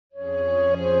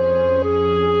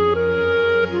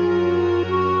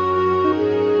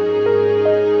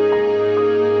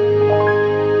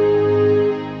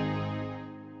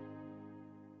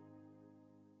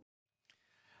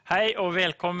och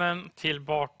välkommen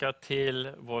tillbaka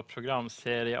till vår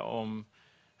programserie om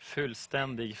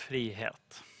fullständig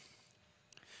frihet.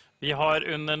 Vi har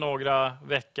under några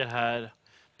veckor här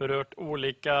berört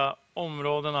olika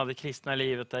områden av det kristna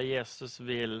livet där Jesus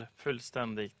vill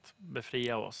fullständigt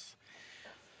befria oss.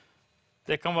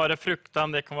 Det kan vara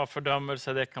fruktan, det kan vara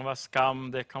fördömelse, det kan vara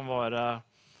skam, det kan vara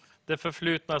det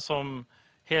förflutna som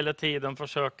hela tiden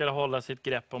försöker hålla sitt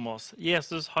grepp om oss.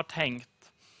 Jesus har tänkt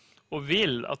och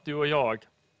vill att du och jag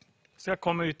ska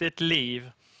komma ut i ett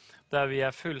liv där vi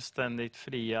är fullständigt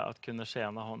fria att kunna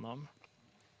tjäna honom.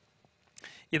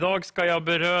 Idag ska jag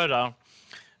beröra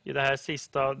i den här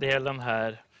sista delen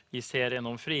här i serien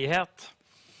om frihet.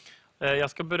 Jag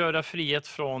ska beröra frihet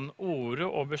från oro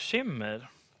och bekymmer.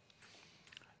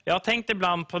 Jag har tänkt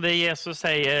ibland på det Jesus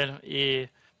säger i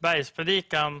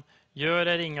bergspredikan: gör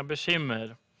er inga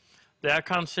bekymmer. Det är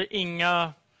kanske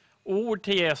inga ord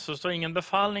till Jesus och ingen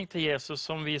befallning till Jesus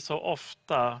som vi så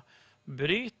ofta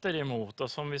bryter emot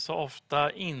och som vi så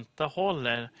ofta inte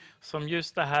håller. Som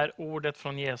just det här ordet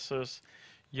från Jesus: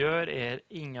 gör er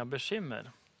inga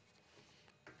bekymmer.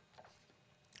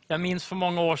 Jag minns för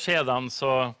många år sedan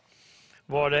så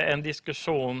var det en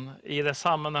diskussion i det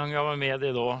sammanhang jag var med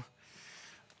i då.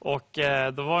 Och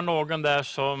det var någon där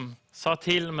som sa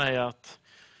till mig att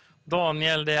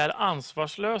Daniel, det är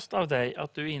ansvarslöst av dig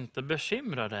att du inte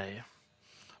bekymrar dig.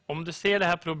 Om du ser det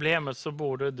här problemet så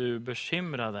borde du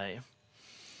bekymra dig.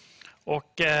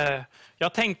 Och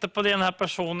jag tänkte på det den här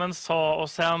personen sa och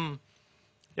sen,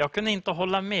 jag kunde inte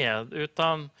hålla med,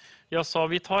 utan jag sa: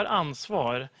 vi tar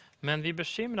ansvar men vi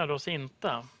bekymrar oss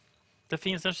inte. Det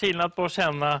finns en skillnad på att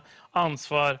känna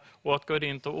ansvar och att gå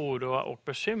runt och oroa och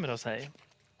bekymra sig.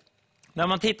 När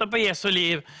man tittar på Jesu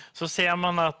liv så ser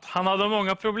man att han hade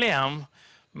många problem,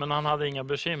 men han hade inga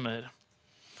bekymmer.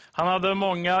 Han hade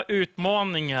många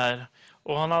utmaningar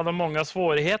och han hade många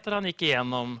svårigheter han gick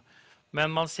igenom.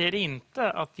 Men man ser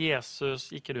inte att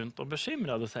Jesus gick runt och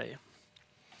bekymrade sig.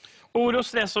 Oro,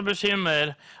 stress och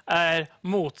bekymmer är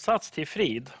motsats till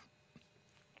frid.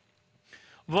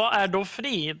 Vad är då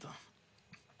frid?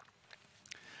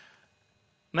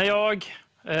 När jag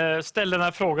ställde den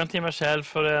här frågan till mig själv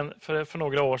för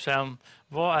några år sedan: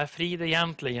 vad är frid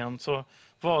egentligen? Så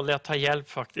valde jag att ta hjälp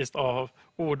faktiskt av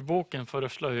ordboken för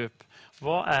att slå upp: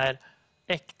 vad är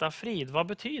äkta frid? Vad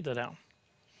betyder det?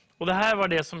 Och det här var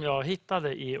det som jag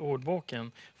hittade i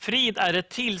ordboken. Frid är ett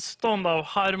tillstånd av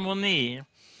harmoni,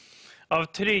 av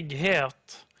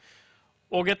trygghet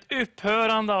och ett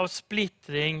upphörande av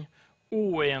splittring,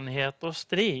 oenighet och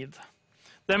strid.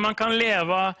 Där man kan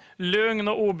leva lugn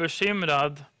och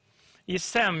obekymrad i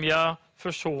sämja,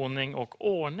 försoning och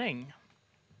ordning.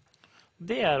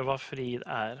 Det är vad frid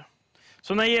är.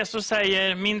 Så när Jesus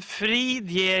säger: min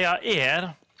frid ger jag er,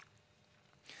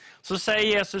 så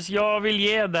säger Jesus: jag vill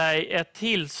ge dig ett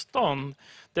tillstånd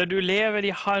där du lever i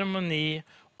harmoni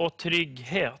och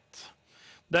trygghet.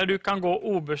 Där du kan gå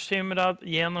obekymrad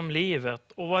genom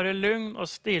livet och vara lugn och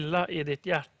stilla i ditt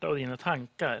hjärta och dina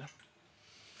tankar.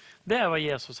 Det är vad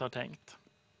Jesus har tänkt.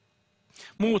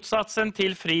 Motsatsen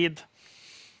till frid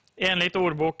enligt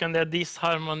ordboken, det är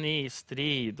disharmoni,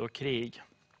 strid och krig.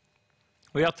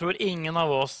 Och jag tror ingen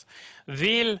av oss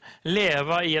vill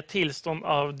leva i ett tillstånd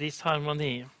av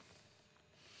disharmoni.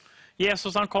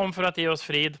 Jesus, han kom för att ge oss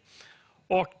frid.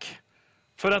 Och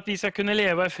för att vi ska kunna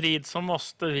leva i frid så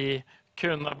måste vi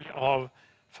kunna bli av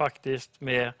faktiskt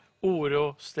med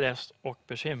oro, stress och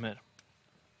bekymmer.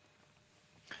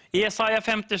 I Jesaja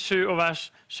 57 och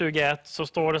vers 21 så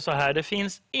står det så här: det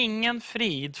finns ingen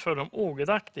frid för de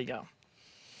ogudaktiga.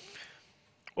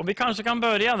 Och vi kanske kan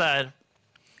börja där.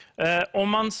 Om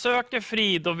man söker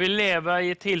frid och vill leva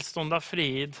i ett tillstånd av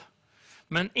frid,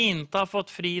 men inte har fått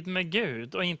frid med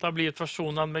Gud och inte har blivit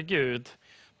försonad med Gud,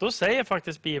 då säger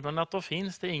faktiskt Bibeln att då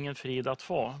finns det ingen frid att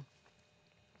få.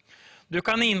 Du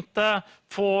kan inte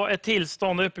få ett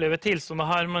tillstånd och uppleva ett tillstånd av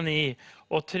harmoni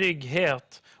och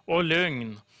trygghet och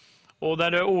lugn och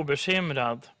där du är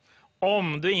obekymrad,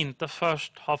 om du inte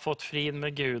först har fått frid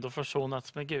med Gud och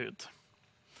försonats med Gud.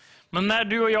 Men när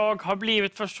du och jag har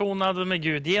blivit försonade med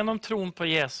Gud genom tron på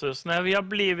Jesus, när vi har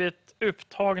blivit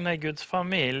upptagna i Guds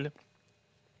familj,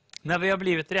 när vi har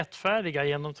blivit rättfärdiga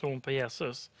genom tron på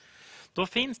Jesus, då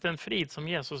finns det en frid som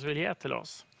Jesus vill ge till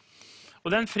oss.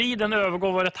 Och den friden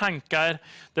övergår våra tankar,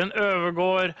 den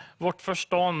övergår vårt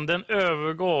förstånd, den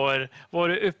övergår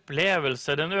våra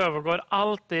upplevelser, den övergår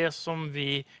allt det som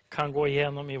vi kan gå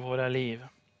igenom i våra liv.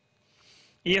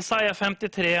 I Jesaja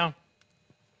 53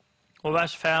 och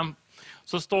vers 5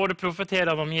 så står det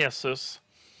profeterat om Jesus.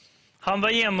 Han var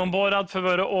genomborrad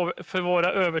för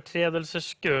våra överträdelsers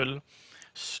skull,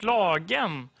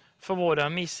 slagen för våra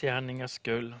missgärningars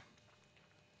skull.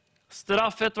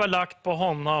 Straffet var lagt på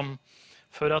honom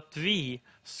för att vi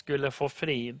skulle få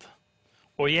frid.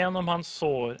 Och genom hans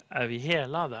sår är vi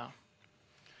helade.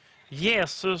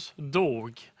 Jesus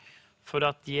dog för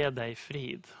att ge dig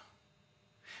frid.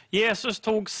 Jesus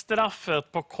tog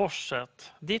straffet på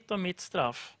korset, ditt och mitt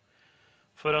straff,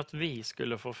 för att vi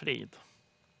skulle få frid.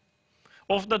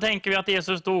 Ofta tänker vi att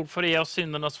Jesus dog för att ge oss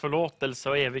syndernas förlåtelse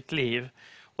och evigt liv.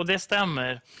 Och det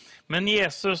stämmer. Men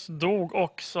Jesus dog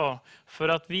också för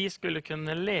att vi skulle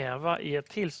kunna leva i ett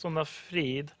tillstånd av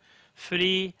frid,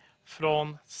 fri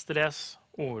från stress,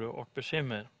 oro och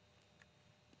bekymmer.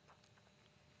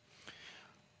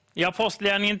 I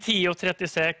Apostlagärningarna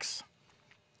 10:36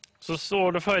 så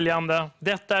står det följande: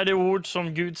 detta är det ord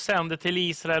som Gud sände till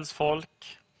Israels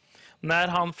folk när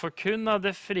han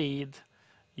förkunnade frid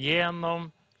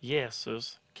genom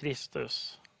Jesus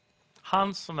Kristus.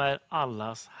 Han som är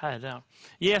allas Herre.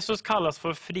 Jesus kallas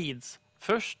för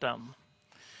fridsfursten.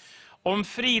 Om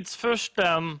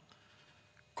fridsfursten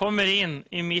kommer in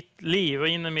i mitt liv och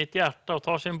in i mitt hjärta och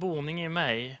tar sin boning i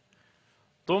mig,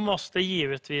 då måste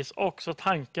givetvis också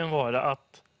tanken vara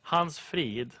att hans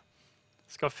frid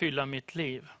ska fylla mitt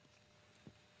liv.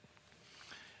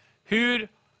 Hur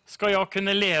ska jag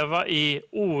kunna leva i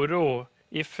oro,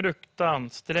 i fruktan,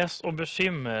 stress och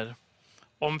bekymmer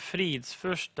om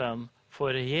fridsfursten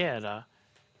får regera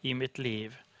i mitt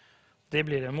liv? Det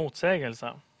blir en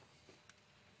motsägelse.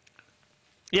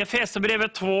 I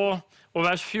Efesierbrevet 2 och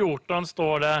vers 14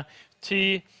 står det: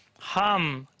 ty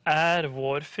han är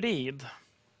vår frid.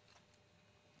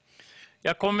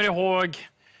 Jag kommer ihåg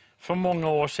för många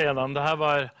år sedan, det här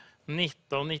var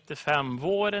 1995,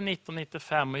 våren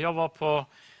 1995, och jag var på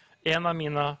en av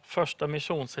mina första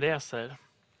missionsresor.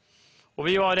 Och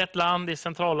vi var i ett land i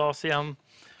Centralasien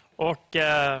och,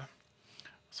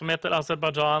 som heter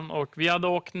Azerbaijan, och vi hade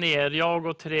åkt ner, jag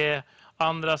och 3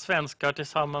 andra svenskar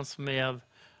tillsammans med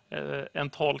en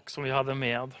tolk som vi hade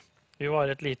med. Vi var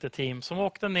ett litet team som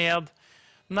åkte ned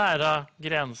nära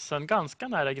gränsen, ganska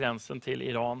nära gränsen till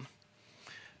Iran.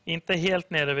 Inte helt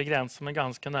nere vid gränsen, men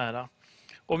ganska nära.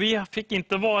 Och vi fick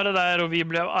inte vara där och vi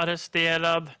blev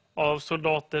arresterade av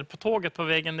soldater på tåget på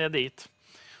vägen ner dit.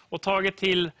 Och tagit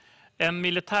till en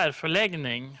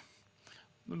militärförläggning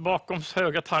bakom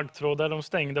höga taggtråd där de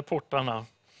stängde portarna.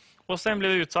 Och sen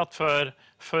blev vi utsatt för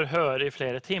förhör i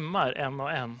flera timmar, en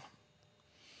och en.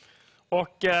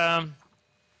 Och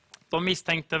de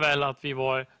misstänkte väl att vi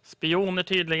var spioner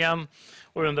tydligen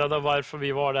och undrade varför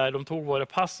vi var där. De tog våra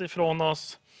pass ifrån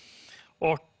oss.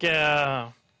 Och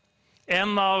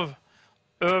en av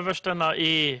överstarna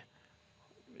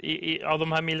av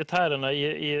de här militärerna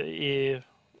i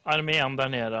armén där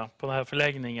nere på den här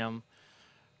förläggningen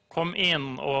kom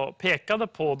in och pekade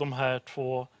på de här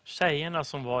 2 tjejerna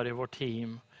som var i vårt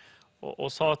team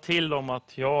och sa till dem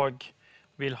att jag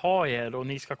vill ha er och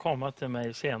ni ska komma till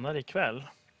mig senare ikväll.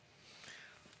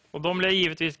 Och de blev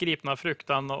givetvis gripna av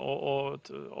fruktan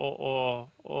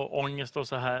och ångest och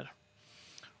så här.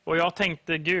 Och jag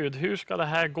tänkte, Gud, hur ska det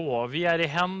här gå? Vi är i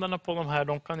händerna på de här,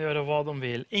 de kan göra vad de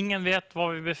vill. Ingen vet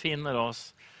var vi befinner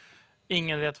oss.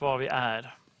 Ingen vet var vi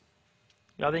är.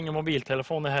 Jag hade ingen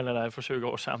mobiltelefon heller där för 20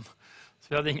 år sedan. Så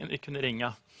vi hade ingen vi kunde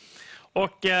ringa.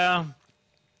 Och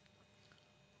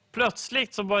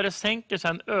plötsligt så bara sänker sig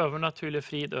en övernaturlig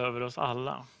frid över oss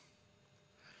alla.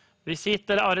 Vi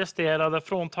sitter arresterade,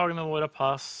 fråntagna våra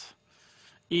pass.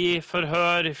 I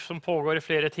förhör som pågår i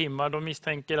flera timmar. De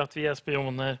misstänker att vi är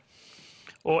spioner.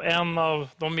 Och en av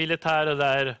de militärer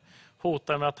där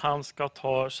hotar med att han ska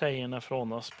ta tjejerna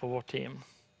från oss på vårt team.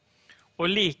 Och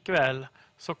likväl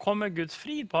så kommer Guds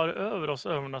frid bara över oss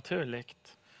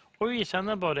övernaturligt. Och vi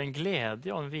känner bara en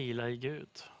glädje och en vila i Gud.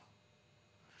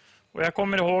 Och jag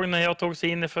kommer ihåg när jag tog sig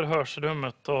in i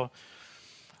förhörsrummet och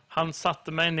han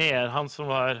satte mig ner, han som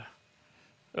var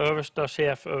översta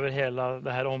chef över hela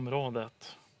det här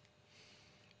området.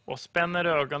 Och spänner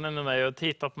ögonen i mig och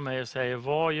tittar på mig och säger: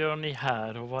 vad gör ni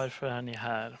här och varför är ni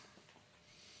här?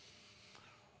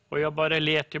 Och jag bara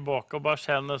ler tillbaka och bara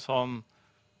känner sån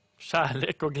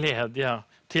kärlek och glädje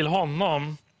till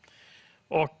honom.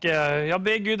 Och jag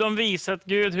ber Gud om vishet.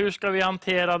 Gud, hur ska vi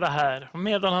hantera det här? Och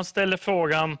medan han ställer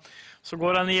frågan så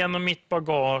går han igenom mitt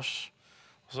bagage.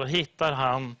 Och så hittar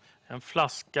han en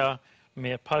flaska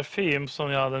med parfym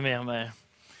som jag hade med mig.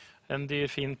 En dyr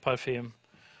fin parfym.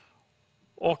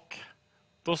 Och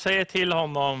då säger jag till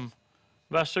honom: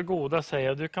 varsågoda, säger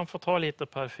jag, du kan få ta lite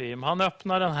parfym. Han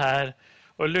öppnar den här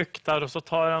och luktar och så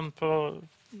tar han på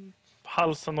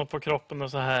halsen och på kroppen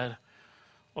och så här.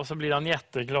 Och så blir han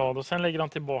jätteglad och sen lägger han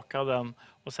tillbaka den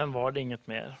och sen var det inget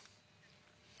mer.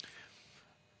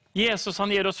 Jesus,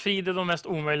 han ger oss frid i de mest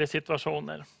omöjliga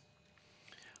situationer.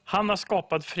 Han har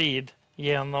skapat frid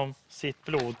genom sitt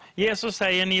blod. Jesus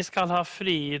säger, ni ska ha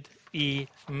frid i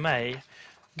mig.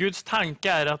 Guds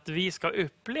tanke är att vi ska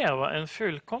uppleva en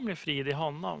fullkomlig frid i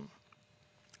honom.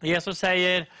 Jesus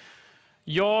säger,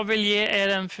 jag vill ge er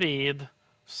en frid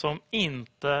som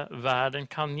inte världen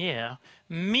kan ge.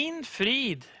 Min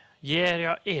frid ger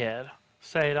jag er,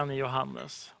 säger han i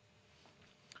Johannes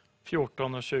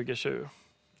 14 och 27.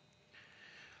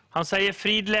 Han säger,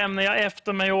 frid lämnar jag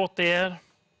efter mig åt er.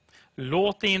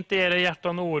 Låt inte era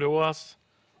hjärtan oroas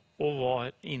och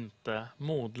var inte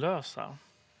modlösa.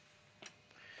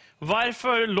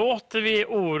 Varför låter vi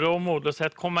oro och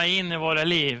modlöshet komma in i våra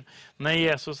liv när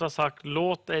Jesus har sagt,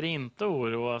 låt er inte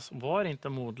oroas, var inte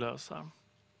modlösa?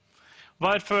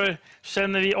 Varför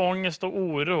känner vi ångest och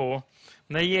oro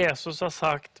när Jesus har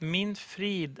sagt, min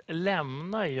frid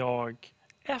lämnar jag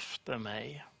efter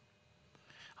mig?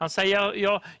 Han säger,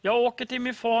 jag åker till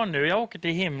min far nu, jag åker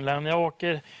till himlen, jag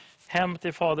åker hem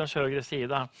till faderns högre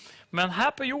sida. Men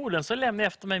här på jorden så lämnar jag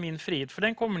efter mig min frid, för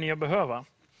den kommer ni att behöva.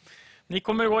 Ni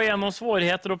kommer gå igenom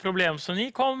svårigheter och problem, så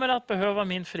ni kommer att behöva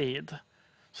min frid.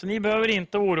 Så ni behöver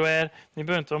inte oroa er, ni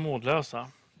behöver inte vara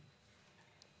modlösa.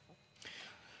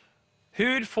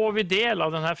 Hur får vi del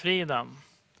av den här friden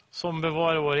som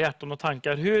bevarar våra hjärtan och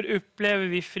tankar? Hur upplever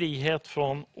vi frihet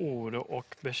från oro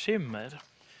och bekymmer?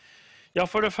 Ja,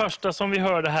 för det första som vi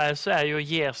hörde här så är ju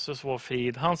Jesus vår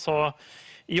frid. Han sa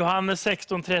i Johannes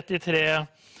 16:33,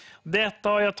 detta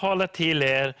har jag talat till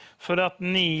er för att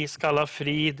ni ska ha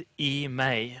frid i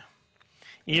mig.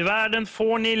 I världen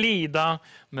får ni lida,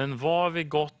 men var vid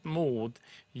gott mod.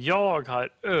 Jag har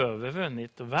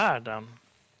övervunnit världen.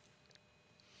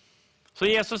 Så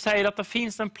Jesus säger att det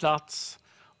finns en plats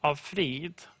av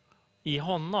frid i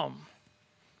honom.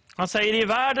 Han säger, i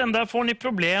världen där får ni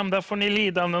problem, där får ni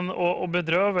lidanden och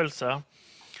bedrövelse.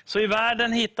 Så i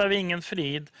världen hittar vi ingen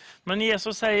frid. Men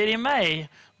Jesus säger, i mig,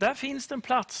 där finns det en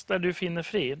plats där du finner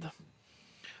frid.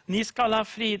 Ni ska ha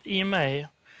frid i mig.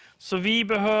 Så vi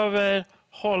behöver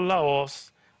hålla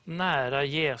oss nära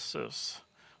Jesus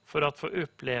för att få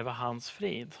uppleva hans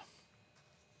frid.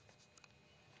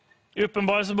 I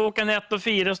Uppenbarelseboken 1 och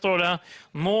 4 står det,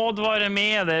 nåd vare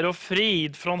med er och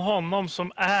frid från honom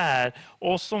som är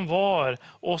och som var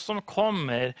och som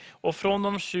kommer och från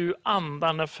de 7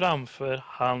 andarna framför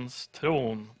hans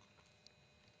tron.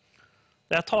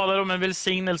 Det talar om en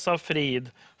välsignelse av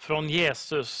frid från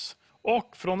Jesus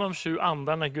och från de 7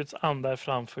 andarna, Guds andar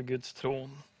framför Guds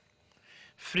tron.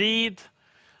 Frid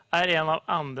är en av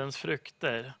andens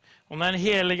frukter. Och när en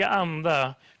heliga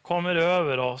ande kommer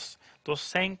över oss, då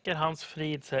sänker hans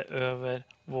frid sig över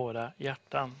våra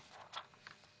hjärtan.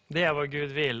 Det är vad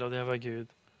Gud vill och det är vad Gud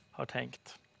har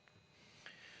tänkt.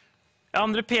 I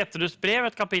andra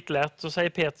Petrusbrevet kapitel 1 så säger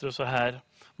Petrus så här,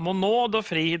 må nåd och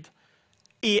frid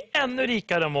i ännu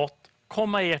rikare mått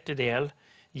komma er till del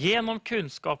genom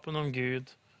kunskapen om Gud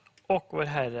och vår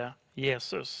Herre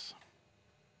Jesus.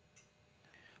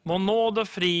 Må nåd och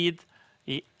frid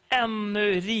i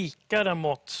ännu rikare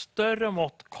mått, större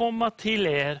mått komma till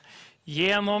er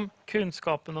genom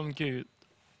kunskapen om Gud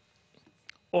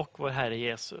och vår Herre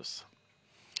Jesus.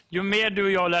 Ju mer du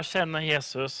och jag lär känna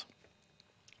Jesus,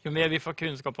 ju mer vi får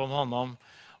kunskap om honom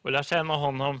och lär känna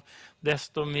honom,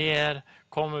 desto mer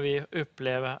kommer vi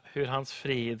uppleva hur hans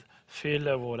frid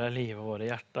fyller våra liv och våra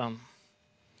hjärtan.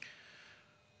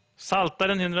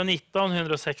 Psaltaren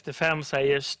 119:165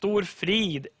 säger, stor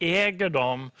frid äger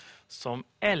de som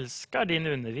älskar din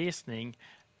undervisning.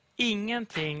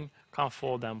 Ingenting kan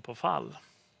få dem på fall.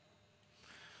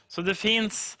 Så det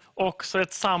finns också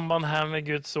ett samband här med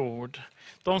Guds ord.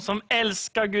 De som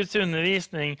älskar Guds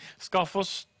undervisning ska få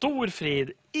stor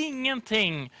frid.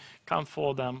 Ingenting kan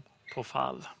få dem på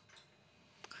fall.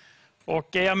 Och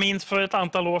jag minns för ett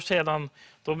antal år sedan,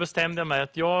 då bestämde jag mig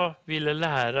att jag ville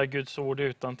lära Guds ord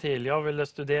utantill. Jag ville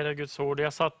studera Guds ord.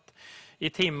 Jag satt i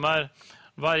timmar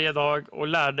varje dag och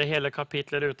lärde hela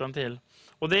kapitlet utantill.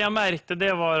 Och det jag märkte,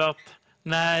 det var att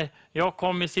när jag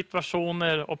kom i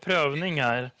situationer och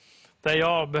prövningar där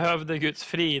jag behövde Guds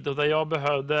frid och där jag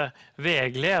behövde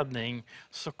vägledning,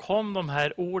 så kom de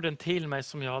här orden till mig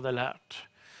som jag hade lärt.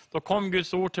 Då kom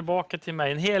Guds ord tillbaka till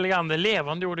mig. En helig ande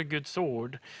levande gjorde Guds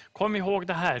ord. Kom ihåg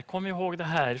det här, kom ihåg det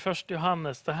här. Först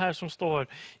Johannes, det här som står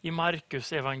i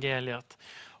Markus evangeliet.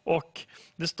 Och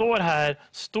det står här,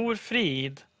 stor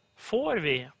frid får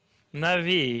vi när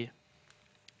vi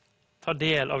tar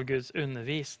del av Guds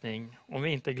undervisning, om vi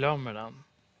inte glömmer den.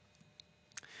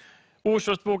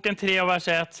 Ordspråksboken 3 vers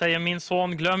 1 säger, min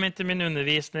son, glöm inte min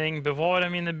undervisning, bevara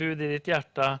mina bud i ditt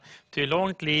hjärta, till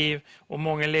långt liv och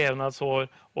många levnadsår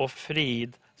och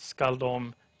frid skall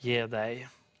de ge dig.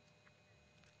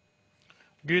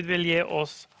 Gud vill ge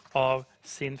oss av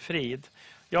sin frid.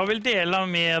 Jag vill dela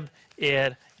med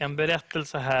er en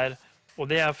berättelse här, och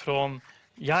det är från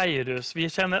Jairus. Vi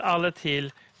känner alla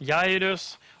till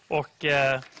Jairus, och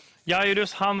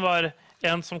Jairus, han var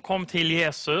en som kom till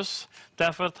Jesus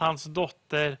därför att hans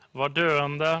dotter var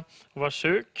döende och var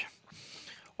sjuk.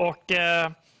 Och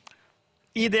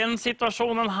i den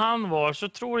situationen han var så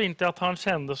tror jag inte att han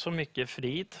kände så mycket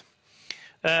frid.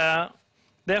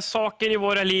 Det är saker i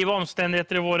våra liv,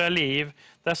 omständigheter i våra liv,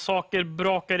 där saker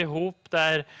brakar ihop,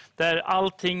 där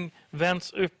allting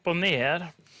vänds upp och ner.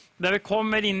 Där vi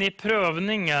kommer in i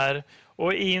prövningar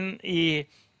och in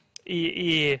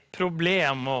i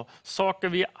problem och saker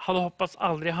vi hade hoppats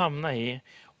aldrig hamna i.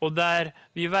 Och där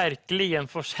vi verkligen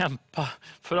får kämpa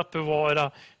för att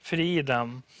bevara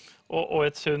friden och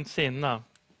ett sunt sinne.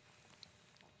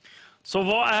 Så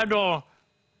vad är då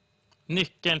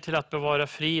nyckeln till att bevara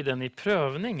friden i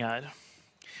prövningar?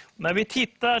 När vi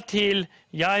tittar till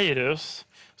Jairus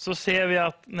så ser vi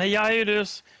att när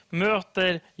Jairus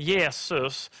möter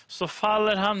Jesus så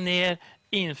faller han ner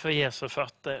inför Jesu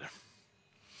fötter.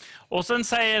 Och sen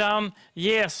säger han: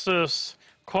 Jesus,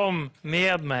 kom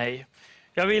med mig.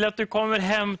 Jag vill att du kommer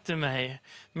hem till mig.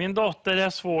 Min dotter är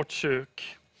svårt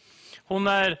sjuk. Hon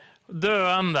är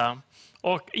döende.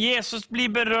 Och Jesus blir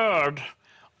berörd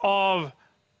av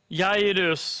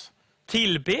Jairus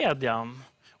tillbedjan.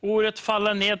 Ordet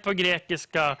faller ned på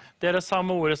grekiska, det är det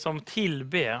samma ordet som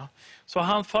tillbe. Så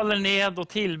han faller ned och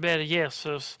tillber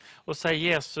Jesus och säger: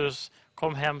 Jesus,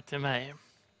 kom hem till mig.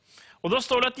 Och då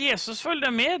står det att Jesus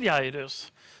följde med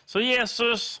Jairus. Så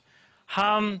Jesus,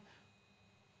 han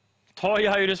tar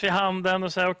Jairus vid handen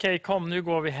och säger: okej, kom, nu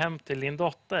går vi hem till din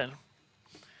dotter.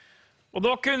 Och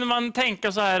då kunde man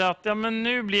tänka så här att ja, men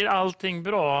nu blir allting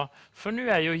bra, för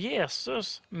nu är ju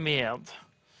Jesus med.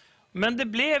 Men det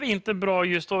blev inte bra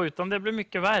just då, utan det blev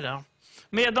mycket värre.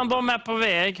 Medan de är på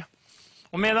väg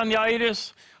och medan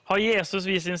Jairus har Jesus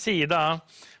vid sin sida,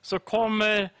 så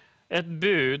kommer ett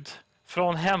bud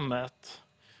från hemmet.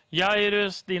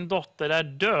 Jairus, din dotter är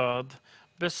död.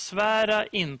 Besvära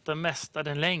inte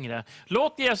mästaren längre.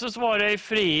 Låt Jesus vara i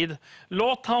frid.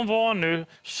 Låt han vara nu.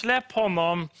 Släpp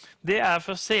honom. Det är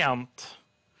för sent.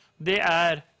 Det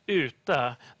är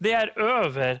ute. Det är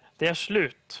över. Det är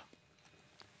slut.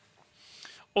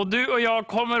 Och du och jag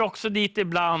kommer också dit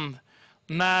ibland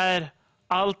när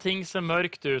allting ser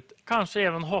mörkt ut. Kanske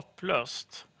även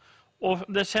hopplöst.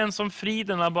 Och det känns som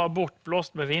friden är bara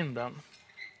bortblåst med vinden.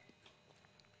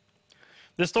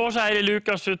 Det står så här i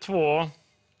Lukas 22.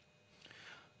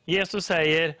 Jesus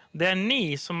säger: det är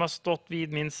ni som har stått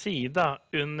vid min sida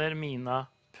under mina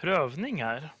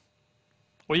prövningar.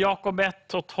 Och Jakob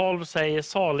 1:12 säger: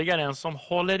 saligare den som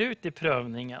håller ut i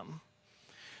prövningen.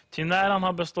 Ty när han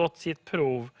har bestått sitt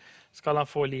prov ska han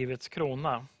få livets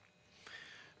krona.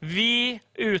 Vi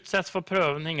utsätts för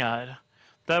prövningar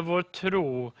där vår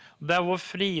tro, där vår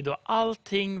frid och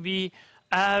allting vi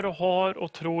är och har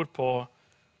och tror på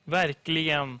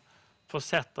verkligen får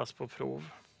sättas på prov.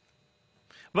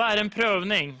 Vad är en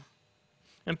prövning?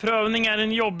 En prövning är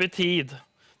en jobbig tid.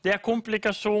 Det är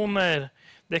komplikationer.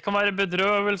 Det kan vara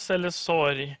bedrövelse eller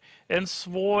sorg. En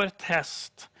svår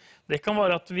test. Det kan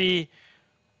vara att vi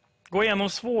går igenom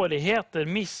svårigheter,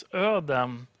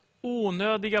 missöden,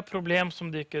 onödiga problem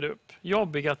som dyker upp,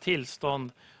 jobbiga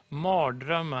tillstånd,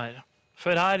 mardrömmar,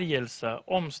 förargelse,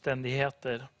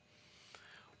 omständigheter.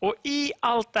 Och i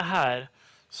allt det här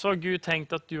så har Gud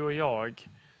tänkt att du och jag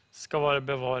ska vara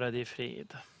bevarade i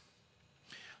frid.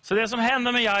 Så det som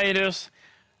händer med Jairus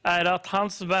är att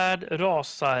hans värld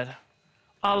rasar.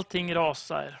 Allting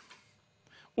rasar.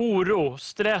 Oro,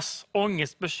 stress,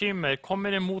 ångest, bekymmer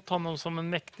kommer emot honom som en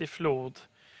mäktig flod.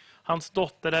 Hans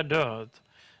dotter är död.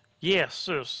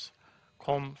 Jesus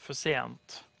kom för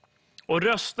sent. Och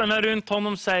rösterna runt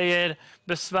honom säger: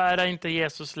 besvära inte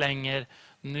Jesus längre.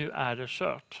 Nu är det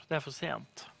kört. Det är för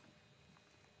sent.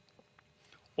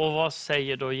 Och vad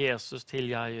säger då Jesus till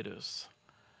Jairus?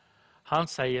 Han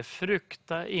säger: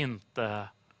 frukta inte,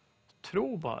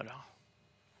 tro bara.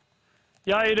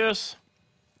 Jairus,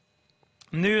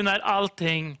 nu när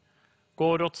allting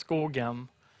går åt skogen,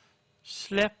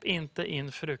 släpp inte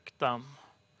in fruktan.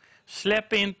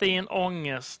 Släpp inte in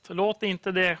ångest. Låt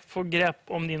inte det få grepp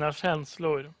om dina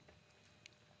känslor.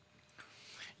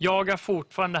 Jag är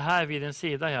fortfarande här vid din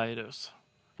sida, Jairus.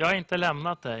 Jag har inte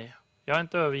lämnat dig. Jag har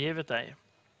inte övergivit dig.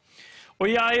 Och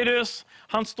Jairus,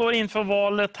 han står inför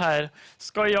valet här.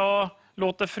 Ska jag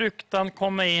låta fruktan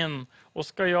komma in och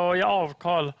ska jag ge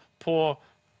avkall på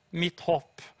mitt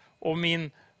hopp och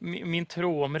min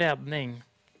tro om räddning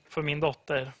för min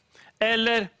dotter?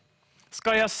 Eller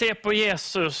ska jag se på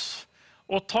Jesus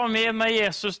och ta med mig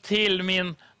Jesus till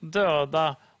min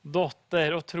döda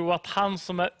dotter och tro att han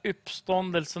som är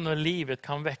uppståndelsen och livet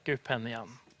kan väcka upp henne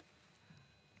igen.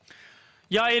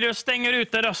 Jairus stänger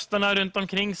ute rösterna runt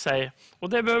omkring sig. Och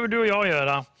det behöver du och jag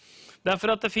göra. Därför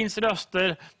att det finns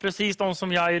röster, precis de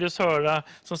som Jairus hörde,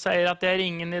 som säger att det är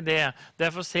ingen idé, det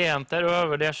är för sent, det är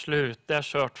över, det är slut, det är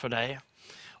kört för dig.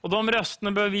 Och de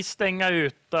rösterna behöver vi stänga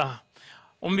ute.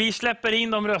 Om vi släpper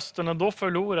in de rösterna, då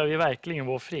förlorar vi verkligen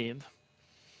vår frid.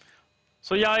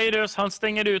 Så Jairus, han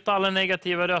stänger ut alla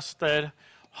negativa röster.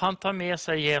 Han tar med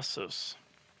sig Jesus.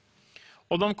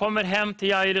 Och de kommer hem till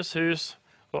Jairus hus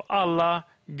och alla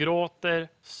gråter,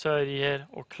 sörjer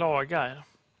och klagar.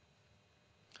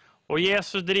 Och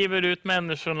Jesus driver ut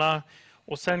människorna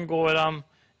och sen går han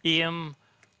in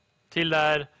till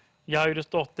där Jairus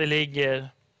dotter ligger.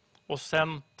 Och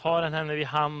sen tar han henne vid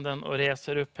handen och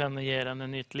reser upp henne och ger henne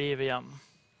nytt liv igen.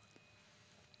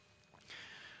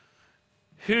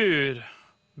 Hur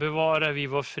bevarar vi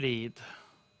vår frid?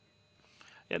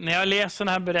 När jag läser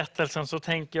den här berättelsen så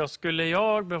tänker jag, skulle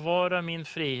jag bevara min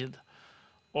frid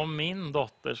om min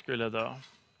dotter skulle dö?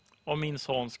 Om min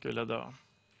son skulle dö?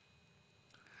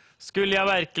 Skulle jag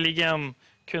verkligen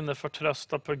kunna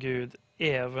förtrösta på Gud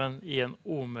även i en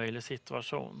omöjlig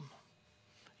situation?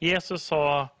 Jesus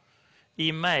sa,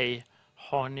 i mig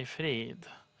har ni frid.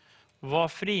 Var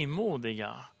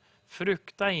frimodiga.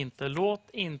 Frukta inte, låt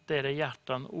inte era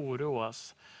hjärtan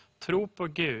oroas. Tro på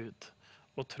Gud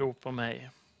och tro på mig.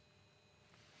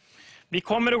 Vi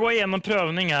kommer att gå igenom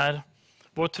prövningar.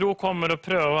 Vår tro kommer att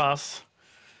prövas.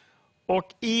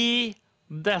 Och i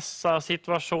dessa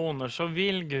situationer så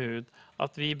vill Gud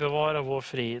att vi bevarar vår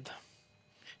frid.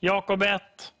 Jakob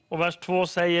 1 och vers 2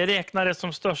 säger, räkna det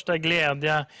som största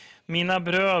glädje, mina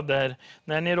bröder,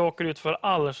 när ni råkar ut för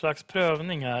alla slags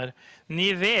prövningar.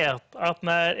 Ni vet att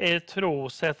när er tro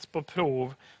sätts på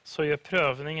prov så gör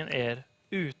prövningen er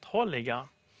uthålliga.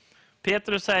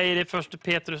 Petrus säger i 1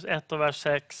 Petrus 1 och vers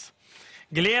 6,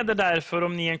 gläder därför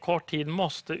om ni en kort tid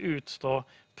måste utstå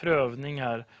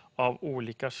prövningar av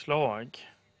olika slag.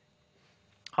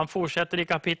 Han fortsätter i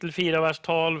kapitel 4, vers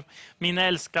 12. Mina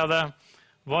älskade,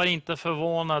 var inte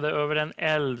förvånade över den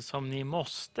eld som ni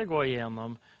måste gå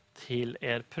igenom till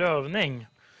er prövning,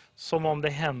 som om det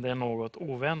hände något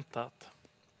oväntat.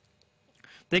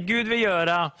 Det Gud vill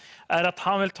göra är att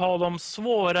han vill ta de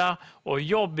svåra och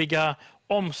jobbiga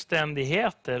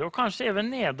omständigheter och kanske även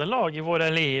nederlag i våra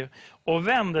liv och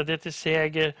vända det till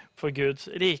seger för Guds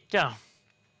rika.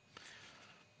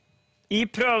 I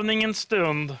prövningens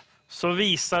stund så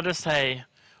visar det sig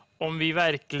om vi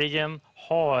verkligen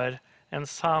har en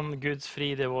sann Guds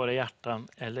frid i våra hjärtan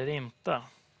eller inte.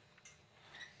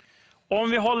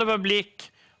 Om vi håller vår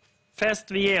blick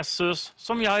fäst vid Jesus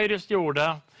som Jairus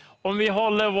gjorde, om vi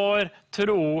håller vår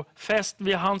tro fäst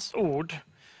vid hans ord.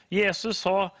 Jesus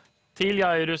sa till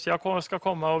Jairus, jag ska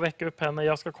komma och väcka upp henne,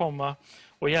 jag ska komma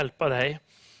och hjälpa dig.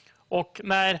 Och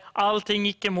när allting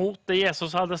gick emot det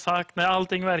Jesus hade sagt, när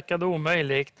allting verkade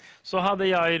omöjligt, så hade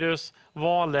Jairus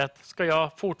valet, ska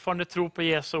jag fortfarande tro på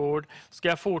Jesu ord? Ska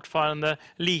jag fortfarande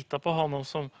lita på honom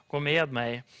som går med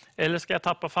mig? Eller ska jag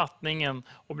tappa fattningen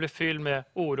och bli fylld med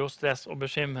oro, stress och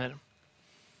bekymmer?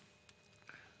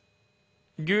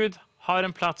 Gud har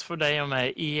en plats för dig och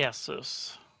mig i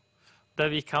Jesus, där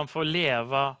vi kan få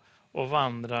leva och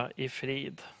vandra i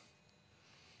frid.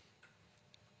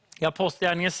 I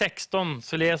Apostlagärningarna 16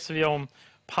 så läser vi om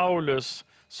Paulus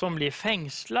som blir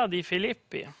fängslad i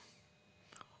Filippi.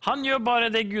 Han gör bara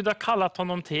det Gud har kallat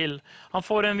honom till. Han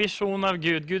får en vision av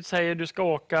Gud. Gud säger du ska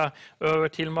åka över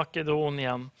till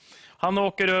Makedonien. Han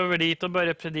åker över dit och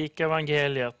börjar predika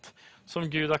evangeliet som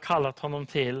Gud har kallat honom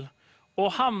till.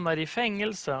 Och hamnar i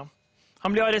fängelse.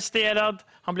 Han blir arresterad,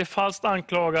 han blir falskt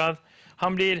anklagad.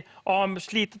 Han blir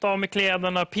slitet av med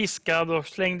kläderna, piskad och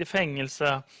slängd i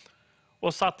fängelse.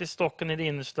 Och satt i stocken i det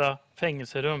innersta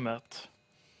fängelserummet.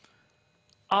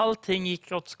 Allting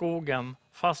gick åt skogen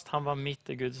fast han var mitt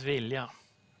i Guds vilja.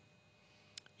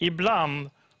 Ibland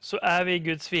så är vi i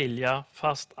Guds vilja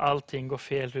fast allting går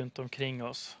fel runt omkring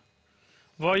oss.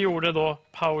 Vad gjorde då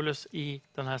Paulus i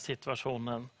den här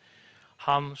situationen?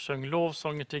 Han sjöng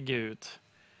lovsånger till Gud.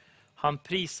 Han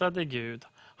prisade Gud.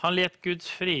 Han lät Guds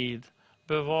frid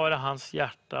bevara hans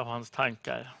hjärta och hans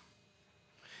tankar.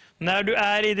 När du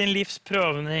är i din livs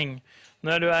prövning,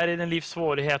 när du är i din livs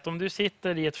svårighet, om du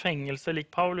sitter i ett fängelse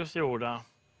lik Paulus gjorde,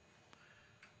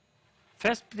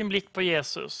 fäst din blick på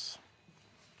Jesus.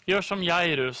 Gör som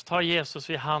Jairus, ta Jesus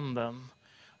vid handen.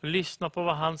 Lyssna på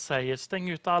vad han säger, stäng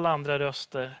ut alla andra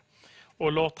röster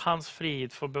och låt hans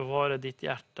frid få bevara ditt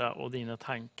hjärta och dina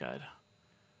tankar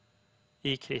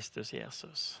i Kristus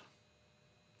Jesus.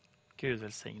 Gud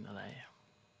välsigne dig.